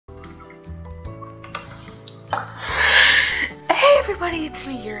everybody, it's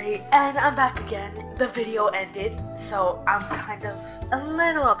me Yuri, and I'm back again. The video ended, so I'm kind of a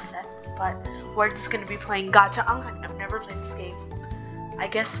little upset, but we're just gonna be playing gacha online. I've never played this game. I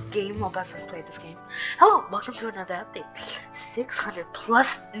guess Game Lopez has played this game. Hello, welcome to another update. 600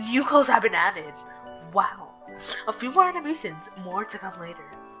 plus new clothes have been added. Wow. A few more animations, more to come later.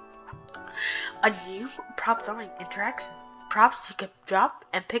 A new prop drawing interaction. Props you can drop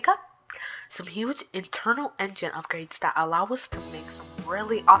and pick up. Some huge internal engine upgrades that allow us to make some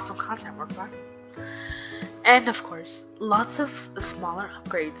really awesome content more fun. And of course, lots of smaller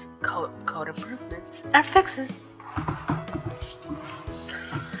upgrades, code improvements, and fixes.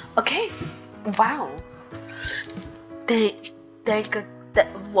 Okay, wow. Thanks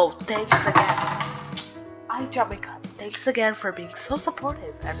again. I dropped my cup. Thanks again for being so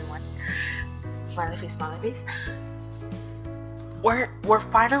supportive, everyone. Smiley face, smiley face. We're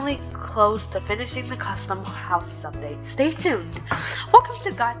finally close to finishing the custom houses update. Stay tuned. Welcome to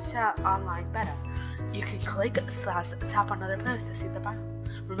Gacha Online Beta. You can click / tap on other players to see the bio.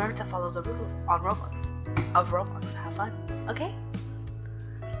 Remember to follow the rules on Roblox. Have fun. Okay?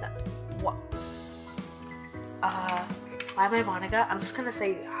 What? Why am I Monica? I'm just gonna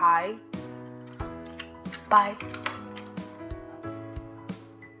say hi. Bye.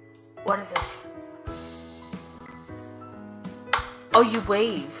 What is this? Oh, you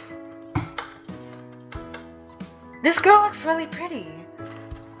wave. This girl looks really pretty.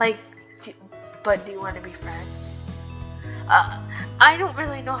 Like, but do you want to be friends? I don't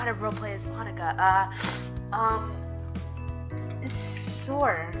really know how to roleplay as Monica.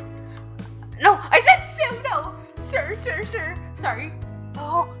 Sure. No, I said so. No. Sure. Sorry.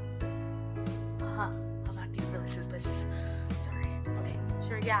 Oh. I'm acting really suspicious. Sorry. Okay.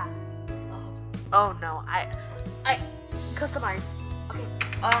 Sure. Yeah. Oh no. I customize. Okay.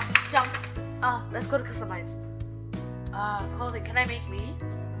 Jump. Let's go to customize. Clothing. Can I make me?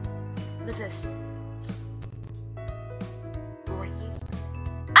 What is this? Green.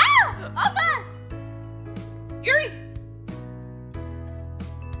 Ah! Oh, man! Yuri!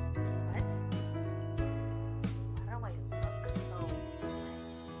 What? How do I look so...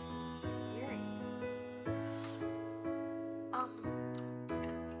 Yuri?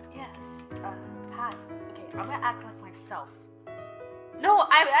 Yes. Hi. Okay, I'm gonna act like myself. No,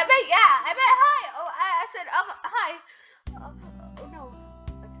 I meant hi. Oh, I said hi. Oh no,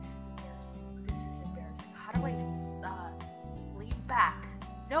 this is embarrassing. How do I lean back?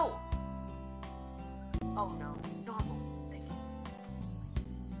 No. Oh no, normal. Thank you.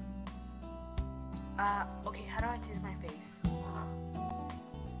 Okay, how do I change my face?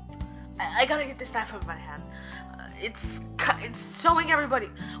 I gotta get this knife out of my hand. It's showing everybody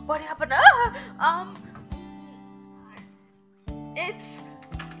what happened. It's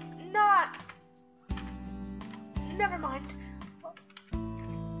not. Never mind.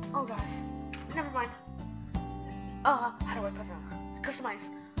 Oh gosh. Never mind. How do I put it on? Customize.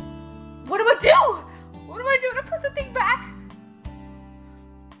 What do I do? What do I do to put the thing back?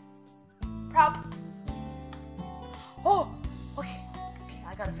 Prop. Oh. Okay. Okay.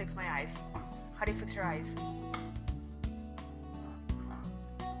 I gotta fix my eyes. How do you fix your eyes?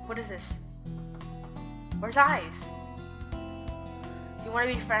 What is this? Where's eyes? Do you want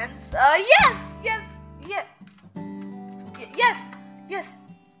to be friends? Yes!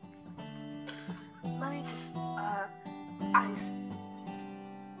 Let me just, eyes.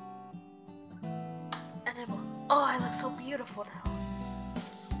 And I'm, oh, I look so beautiful now.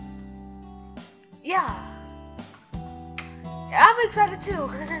 Yeah. I'm excited too.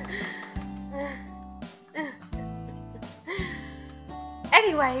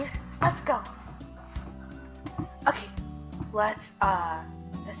 Anyway, let's go. Okay. Let's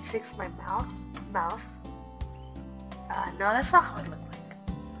fix my mouth. No, that's not how I look like.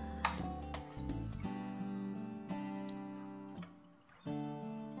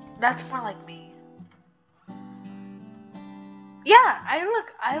 That's more like me. Yeah, I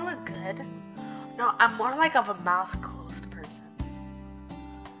look good. No, I'm more like of a mouth closed person.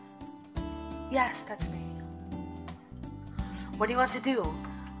 Yes, that's me. What do you want to do?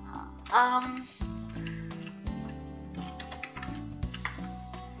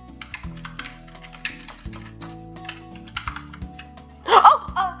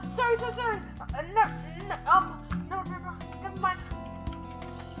 Sorry. No,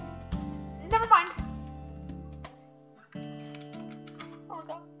 never mind. Oh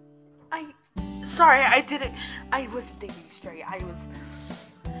god. Sorry, I wasn't thinking straight.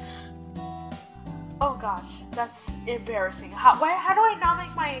 Oh gosh, that's embarrassing. How do I not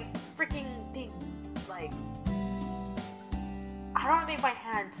make my freaking thing, like, how do I make my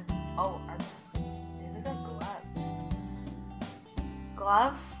hands, oh, are these the gloves?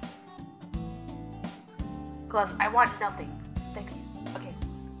 Gloves? Gloves. I want nothing. Thank you. Okay.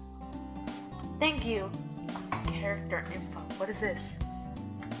 Thank you. Character info. What is this?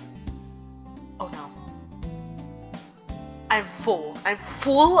 Oh no. I'm full. I'm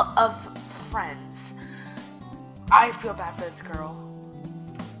full of friends. I feel bad for this girl.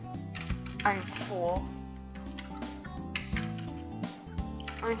 I'm full.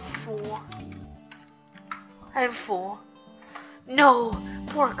 I'm full. I'm full. No,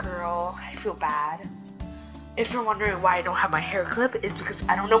 poor girl. I feel bad. If you're wondering why I don't have my hair clip, it's because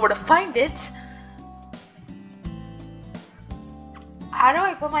I don't know where to find it. How do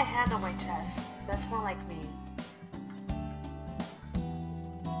I put my hand on my chest? That's more like me.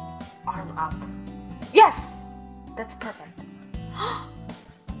 Arm up. Yes! That's perfect.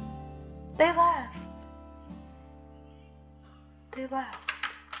 They laughed. They laughed.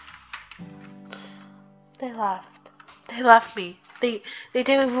 They laughed. They left me. They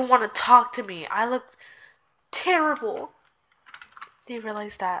didn't even want to talk to me. I looked terrible. They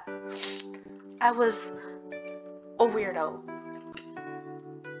realized that I was a weirdo.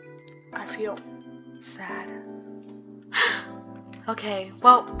 I feel sad. Okay,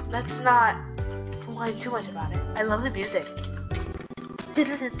 well, let's not whine too much about it. I love the music.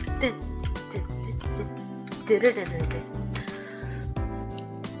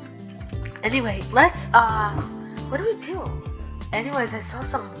 Anyway, let's, what do we do? Anyways, I saw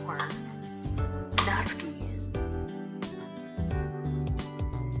some more. Natsuki.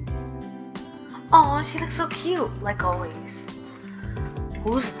 Aw, she looks so cute, like always.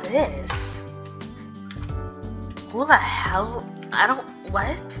 Who's this? Who the hell? I don't,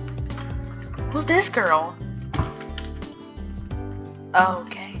 what? Who's this girl?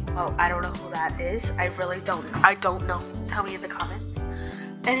 Okay, well, I don't know who that is. I really don't. I don't know. Tell me in the comments.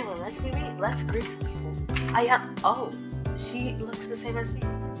 Anyway, let's greet some people. Oh, she looks the same as me.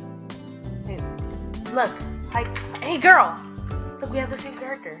 Hey, look, hi, hey girl. Look, we have the same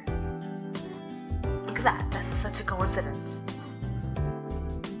character. Look at that. That's such a coincidence.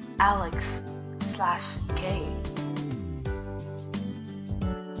 Alex/K.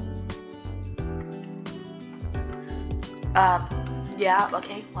 Yeah,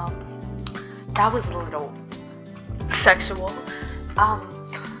 okay, well, that was a little sexual.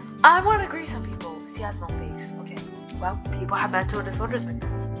 I want to greet some people. She has no face. Okay, well, people have mental disorders like that.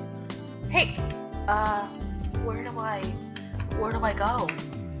 Hey, where do I go?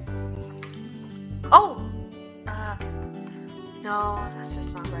 Oh, no, that's just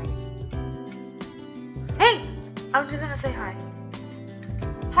not right. Hey, I'm just gonna say hi.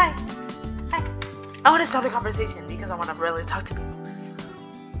 Hi. Hi. I want to start a conversation because I want to really talk to people.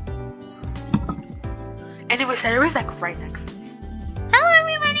 Anyway, Sarah's like right next to me. Hello,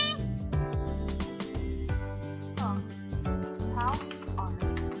 everybody. So, how are you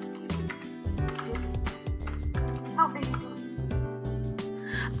doing? How are you doing?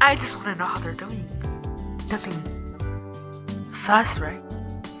 I just want to know how they're doing. Nothing sus, right?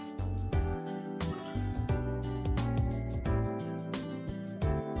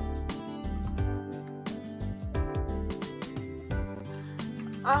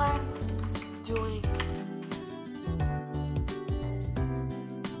 I'm doing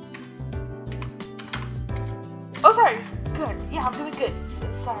oh, sorry. Good. Yeah, I'm doing good.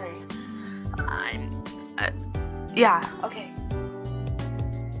 Sorry. Yeah, okay.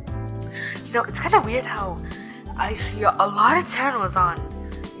 You know, it's kind of weird how I see a lot of channels on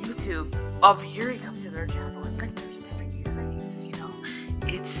YouTube of Yuri come to their channel. It's like there's different Yuris, you know?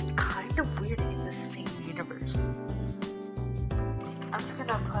 It's kind of weird in the same universe. I'm just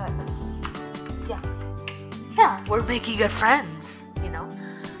gonna put, yeah, we're making good friends, you know?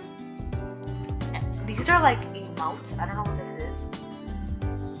 These are like emotes. I don't know what this is.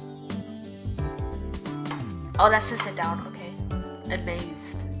 Oh, that's to sit down. Okay.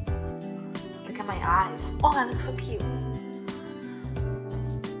 Amazed. Look at my eyes. Oh, that looks so cute.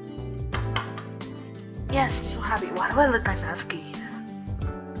 Yes, I'm so happy. Why do I look like Natsuki?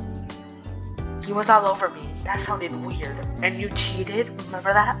 He was all over me. That sounded weird. And you cheated?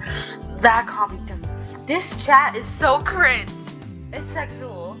 Remember that? That caught me down. This chat is so cringe. It's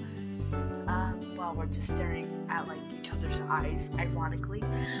sexual. Well, we're just staring at like each other's eyes. Ironically,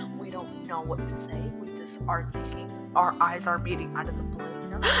 we don't know what to say. We just are thinking. Our eyes are meeting out of the blue. You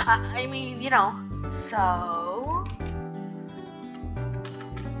know? I mean, you know. So.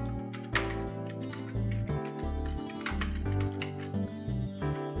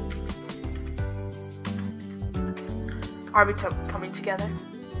 Are we coming together?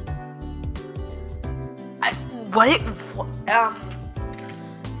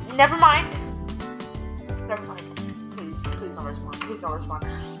 Never mind. Never mind. Please. Please don't respond. Please don't respond.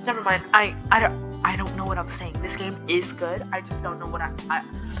 Never mind. I don't know what I'm saying. This game is good. I just don't know what I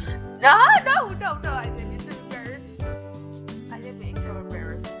No, I didn't. It's embarrassing. I didn't make it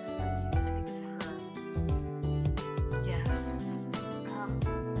embarrassing. I think it's her. Yes.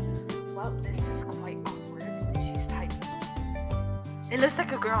 Well, this is quite awkward. She's typing. It looks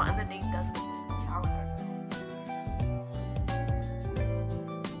like a girl and the name doesn't sound like a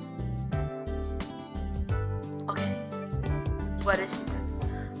girl. Okay. What is she?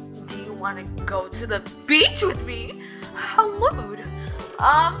 Do you want to go to the beach with me? How lewd.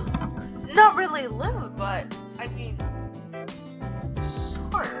 Not really lewd, but I mean,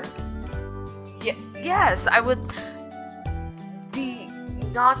 sure. Yes, I would be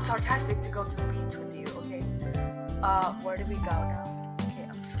non-sarcastic to go to the beach with you, okay? Where do we go now? Okay,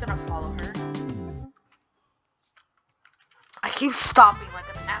 I'm just gonna follow her. I keep stopping like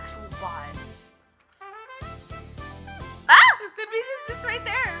an actual bot. Ah! The beach is just right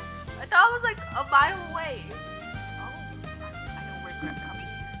there! I thought it was like a mile away. Oh, I don't regret coming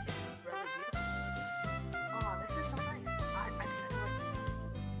here. It's really beautiful. Oh, this is so nice. I can't wait.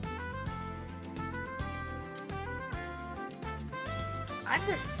 I'm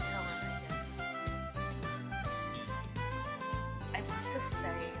just chilling right here.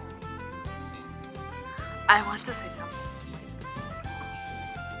 I want to say something.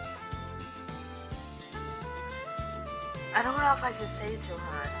 I don't know if I should say it to her or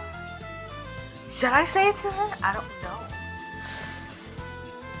not. Should I say it to her? I don't know.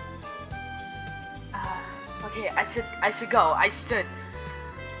 Okay, I should go. I should.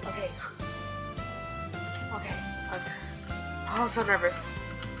 Okay. I'm so nervous.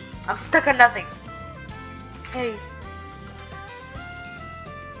 I'm stuck on nothing. Hey.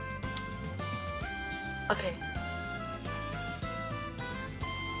 Okay.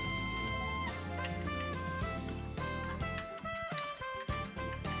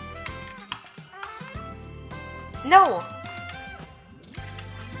 No.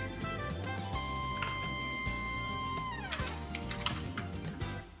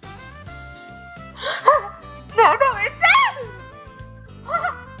 No, it's it.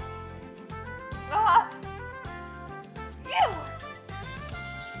 You.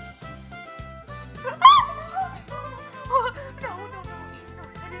 No.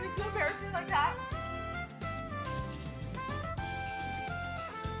 I didn't do embarrassing like that.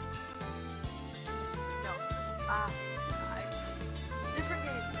 No. Different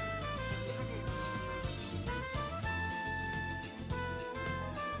game.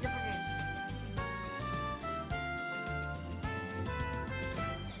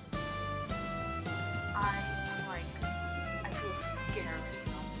 I feel scared.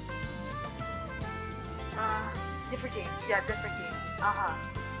 Different game. Yeah, different game.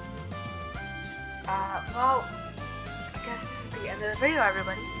 Well, I guess this is the end of the video,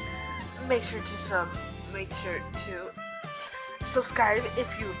 everybody. Make sure to subscribe if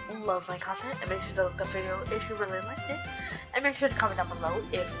you love my content, and make sure to like the video if you really liked it, and make sure to comment down below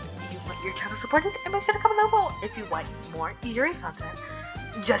if you want your channel supported, and make sure to comment down below if you want more Yuri content,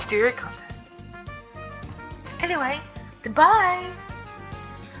 just Yuri content. Anyway, goodbye.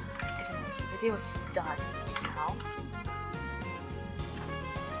 Anyway, the video is done now.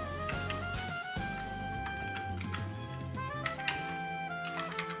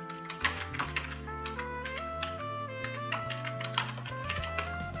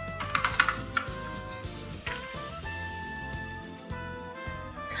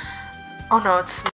 Oh no, it's